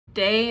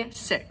Day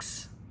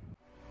 6.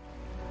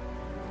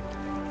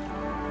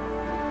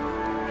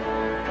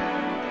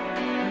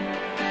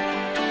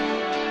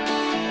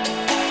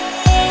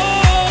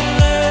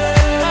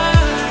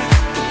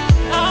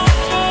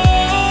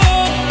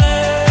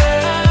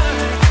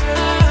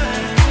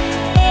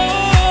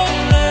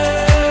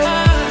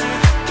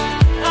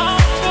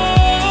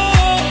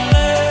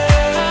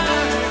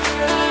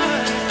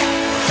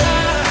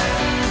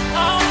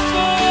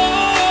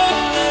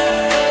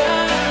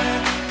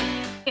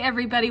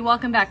 Everybody,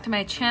 welcome back to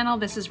my channel.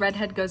 This is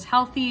Redhead Goes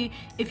Healthy.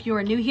 If you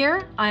are new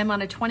here, I am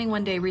on a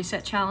 21-day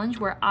reset challenge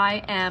where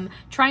I am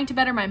trying to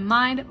better my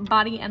mind,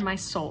 body, and my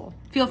soul.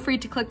 Feel free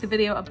to click the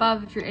video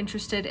above if you're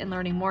interested in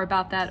learning more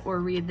about that, or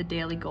read the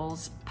daily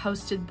goals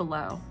posted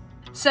below.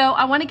 So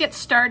I want to get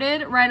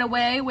started right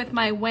away with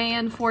my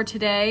weigh-in for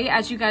today.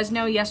 As you guys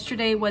know,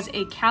 yesterday was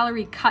a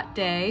calorie cut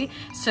day,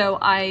 so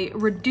I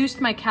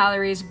reduced my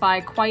calories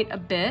by quite a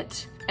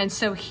bit, and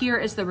so here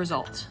is the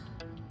result.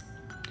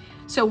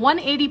 So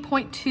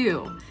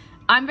 180.2.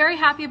 I'm very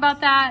happy about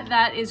that.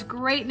 That is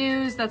great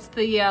news. That's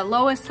the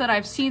lowest that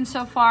I've seen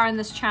so far in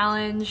this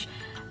challenge.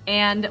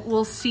 And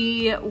we'll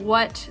see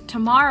what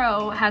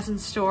tomorrow has in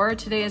store.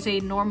 Today is a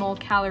normal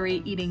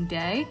calorie eating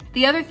day.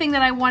 The other thing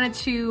that I wanted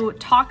to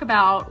talk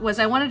about was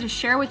I wanted to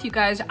share with you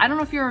guys, I don't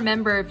know if you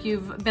remember, if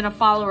you've been a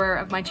follower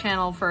of my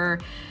channel for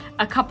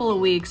a couple of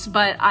weeks,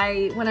 but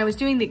when I was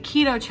doing the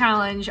keto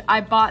challenge,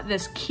 I bought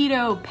this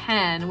keto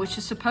pen, which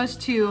is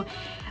supposed to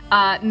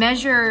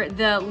measure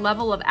the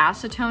level of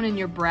acetone in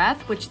your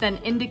breath, which then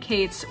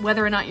indicates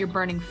whether or not you're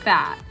burning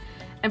fat.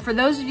 And for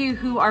those of you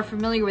who are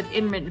familiar with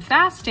intermittent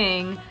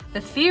fasting,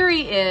 the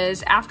theory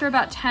is after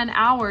about 10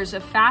 hours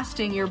of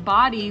fasting, your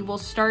body will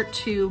start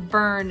to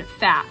burn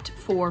fat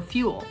for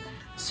fuel.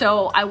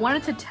 So I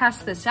wanted to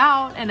test this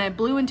out, and I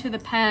blew into the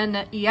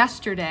pen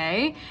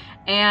yesterday,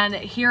 and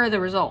here are the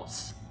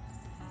results.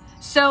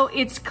 So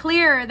it's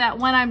clear that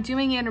when I'm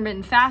doing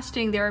intermittent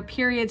fasting, there are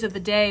periods of the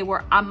day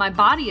where my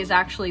body is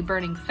actually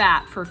burning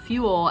fat for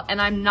fuel,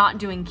 and I'm not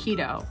doing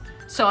keto.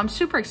 So I'm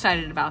super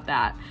excited about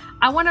that.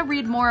 I want to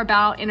read more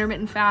about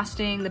intermittent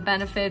fasting, the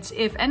benefits.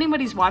 If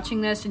anybody's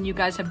watching this and you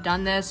guys have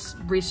done this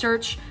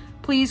research,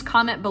 please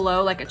comment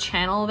below like a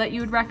channel that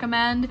you would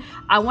recommend.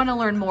 I want to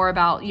learn more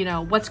about,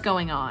 what's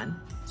going on.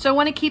 So I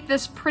want to keep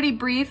this pretty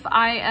brief.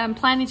 I am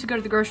planning to go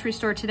to the grocery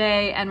store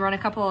today and run a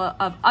couple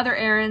of other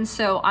errands,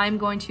 so I'm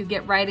going to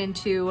get right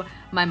into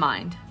my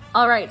mind.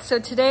 All right, so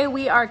today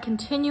we are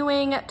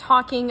continuing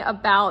talking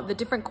about the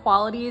different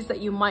qualities that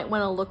you might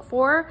want to look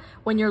for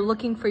when you're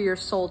looking for your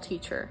soul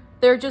teacher.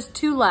 There are just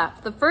two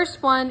left. The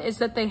first one is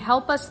that they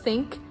help us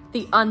think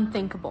the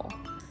unthinkable.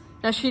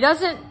 Now, she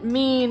doesn't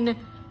mean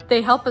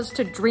they help us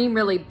to dream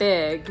really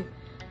big.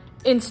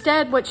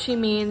 Instead, what she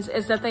means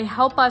is that they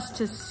help us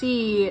to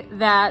see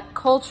that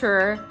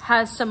culture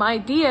has some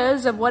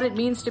ideas of what it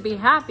means to be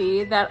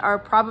happy that are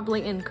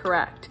probably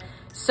incorrect.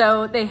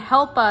 So they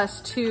help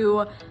us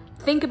to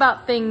think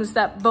about things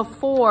that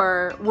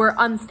before were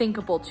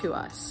unthinkable to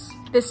us.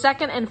 The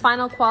second and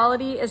final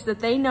quality is that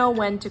they know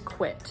when to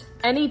quit.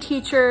 Any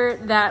teacher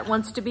that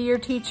wants to be your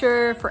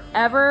teacher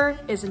forever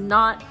is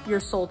not your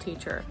soul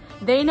teacher.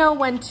 They know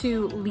when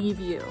to leave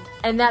you.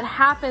 And that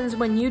happens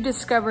when you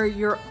discover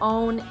your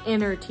own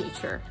inner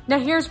teacher. Now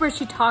here's where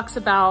she talks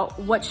about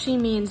what she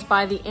means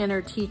by the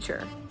inner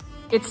teacher.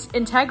 It's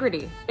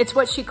integrity. It's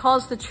what she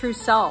calls the true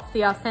self,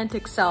 the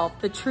authentic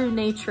self, the true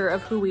nature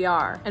of who we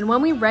are. And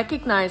when we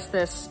recognize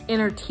this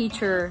inner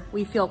teacher,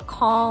 we feel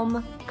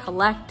calm,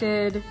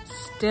 collected,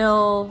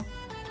 still.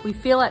 We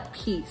feel at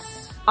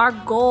peace. Our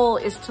goal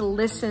is to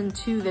listen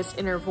to this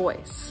inner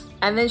voice.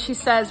 And then she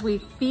says we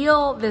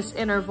feel this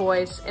inner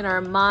voice in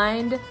our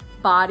mind,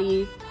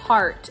 body,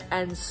 heart,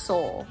 and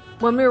soul.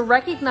 When we're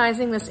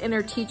recognizing this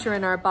inner teacher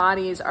in our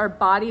bodies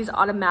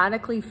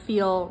automatically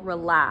feel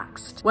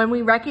relaxed. When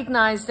we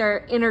recognize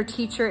their inner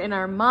teacher in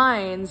our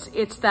minds,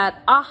 it's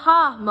that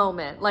aha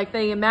moment, like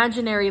the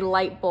imaginary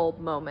light bulb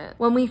moment.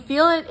 When we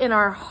feel it in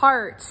our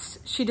hearts,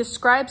 she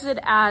describes it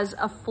as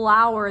a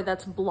flower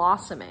that's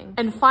blossoming.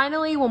 And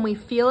finally, when we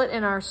feel it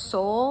in our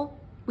soul,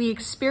 we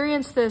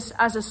experience this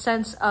as a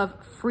sense of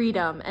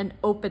freedom and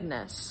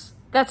openness.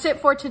 That's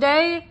it for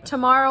today.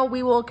 Tomorrow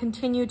we will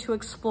continue to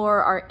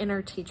explore our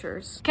inner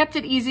teachers. Kept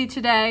it easy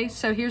today,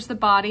 so here's the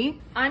body.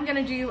 I'm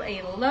gonna do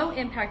a low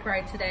impact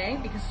ride today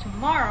because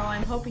tomorrow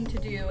I'm hoping to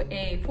do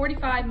a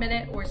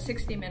 45-minute or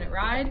 60-minute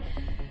ride.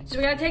 So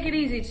we gotta take it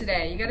easy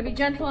today. You gotta be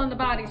gentle on the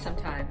body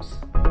sometimes.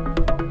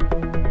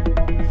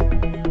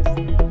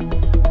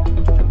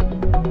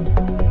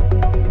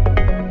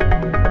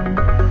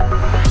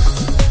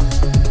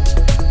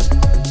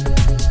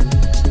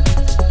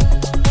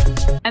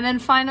 And then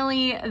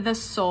finally, the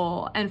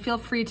soul, and feel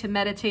free to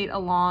meditate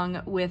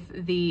along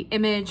with the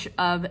image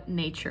of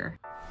nature.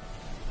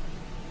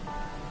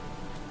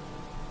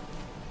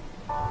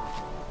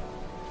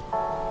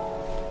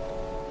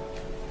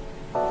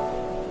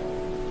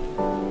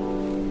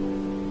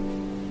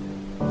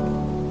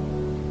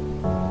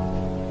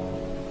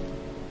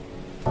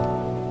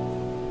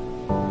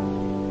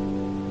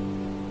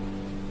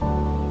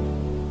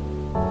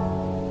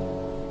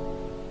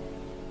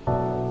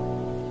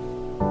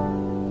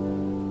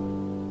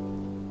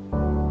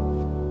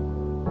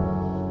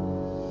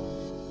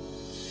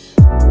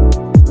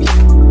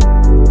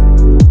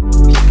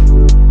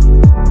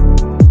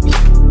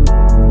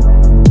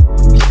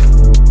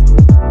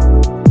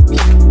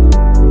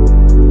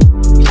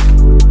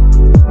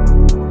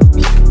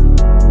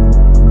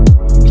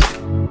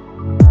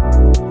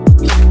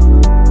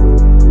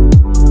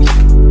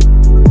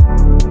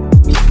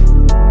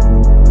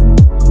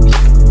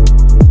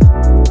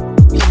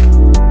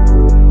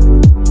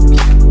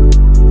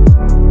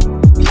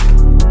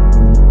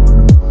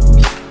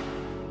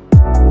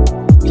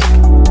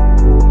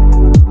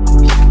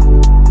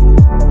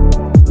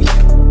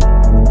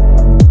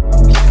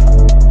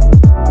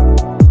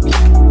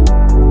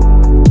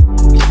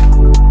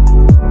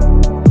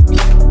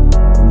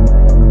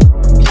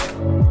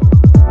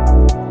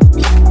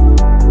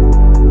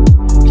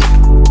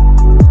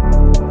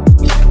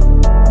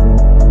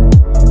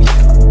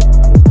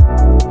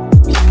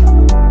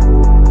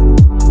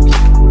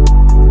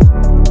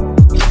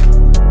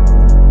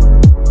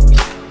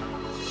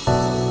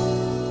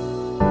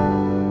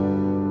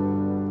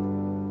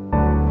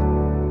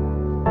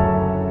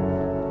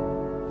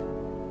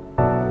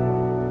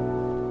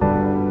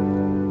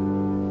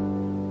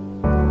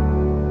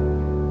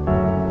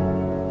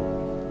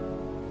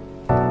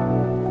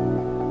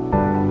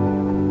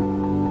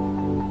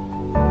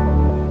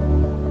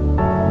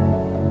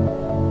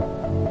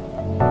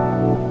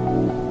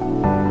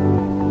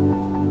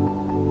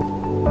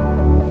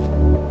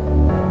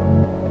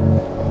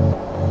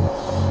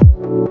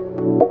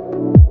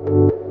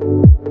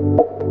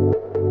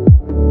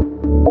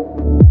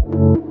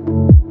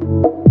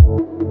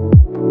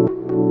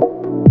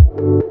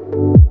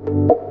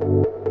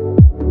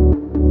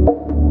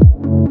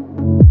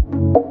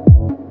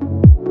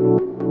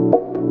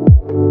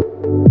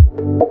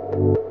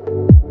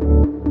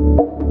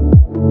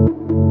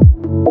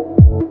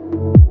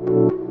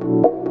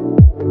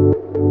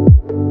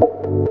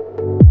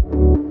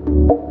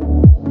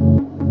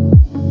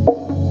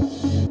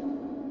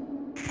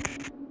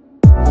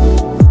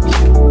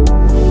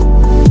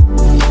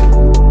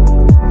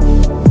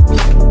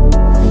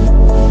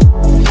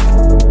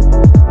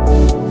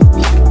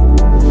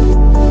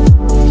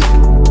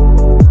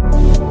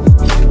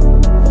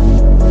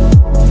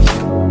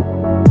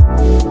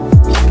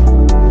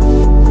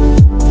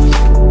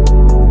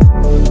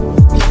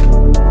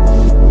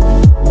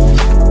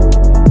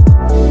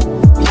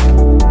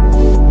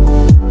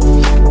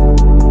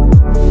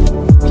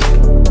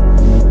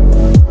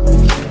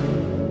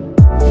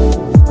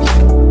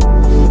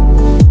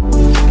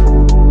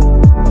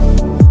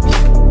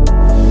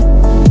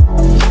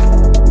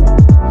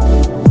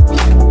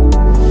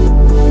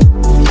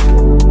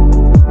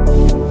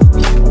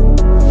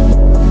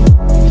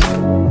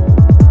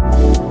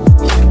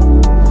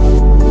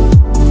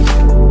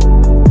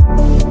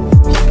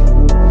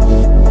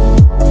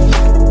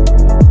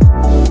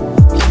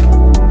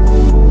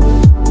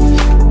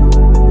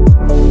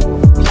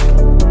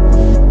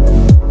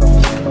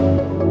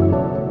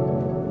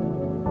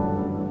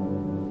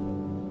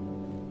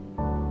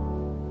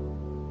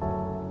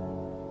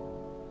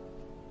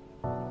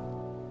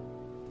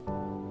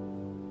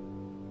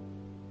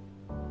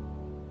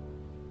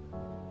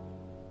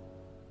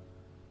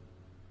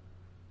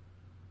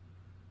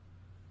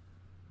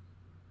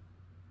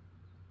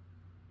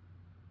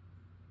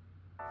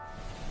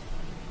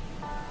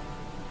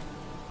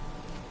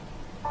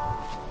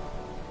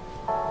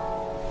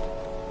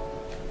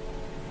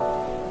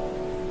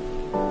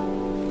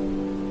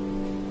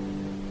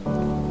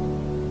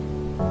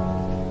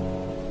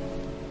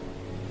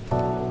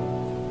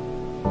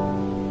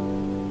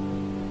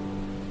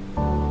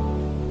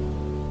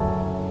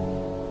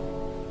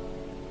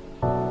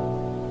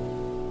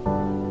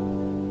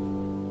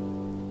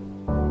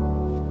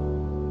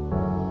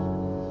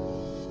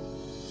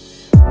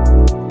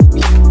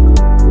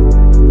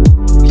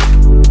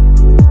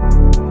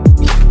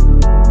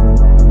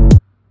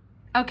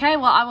 Okay,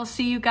 well, I will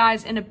see you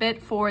guys in a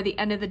bit for the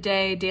end of the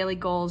day daily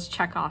goals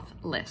check off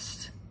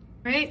list.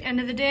 Right, end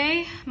of the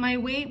day, my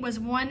weight was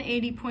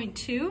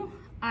 180.2.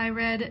 I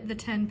read the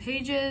 10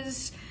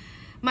 pages.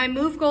 My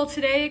move goal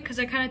today, because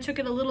I kind of took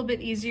it a little bit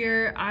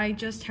easier, I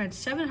just had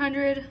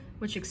 700,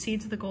 which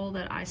exceeds the goal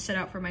that I set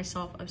out for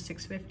myself of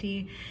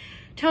 650.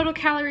 Total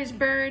calories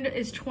burned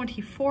is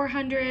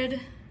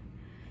 2,400,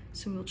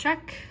 so we'll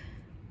check.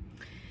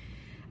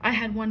 I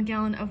had 1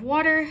 gallon of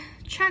water,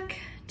 check.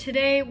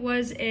 Today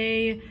was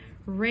a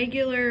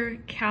regular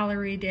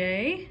calorie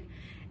day,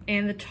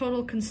 and the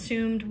total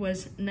consumed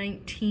was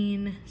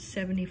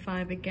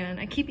 1975 again.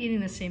 I keep eating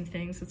the same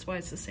things, that's why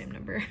it's the same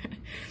number.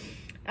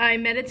 I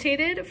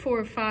meditated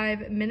for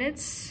 5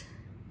 minutes,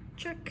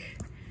 check,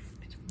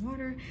 some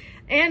water,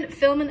 and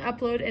film and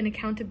upload an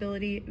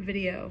accountability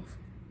video.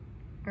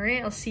 All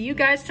right, I'll see you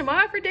guys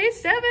tomorrow for day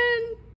 7.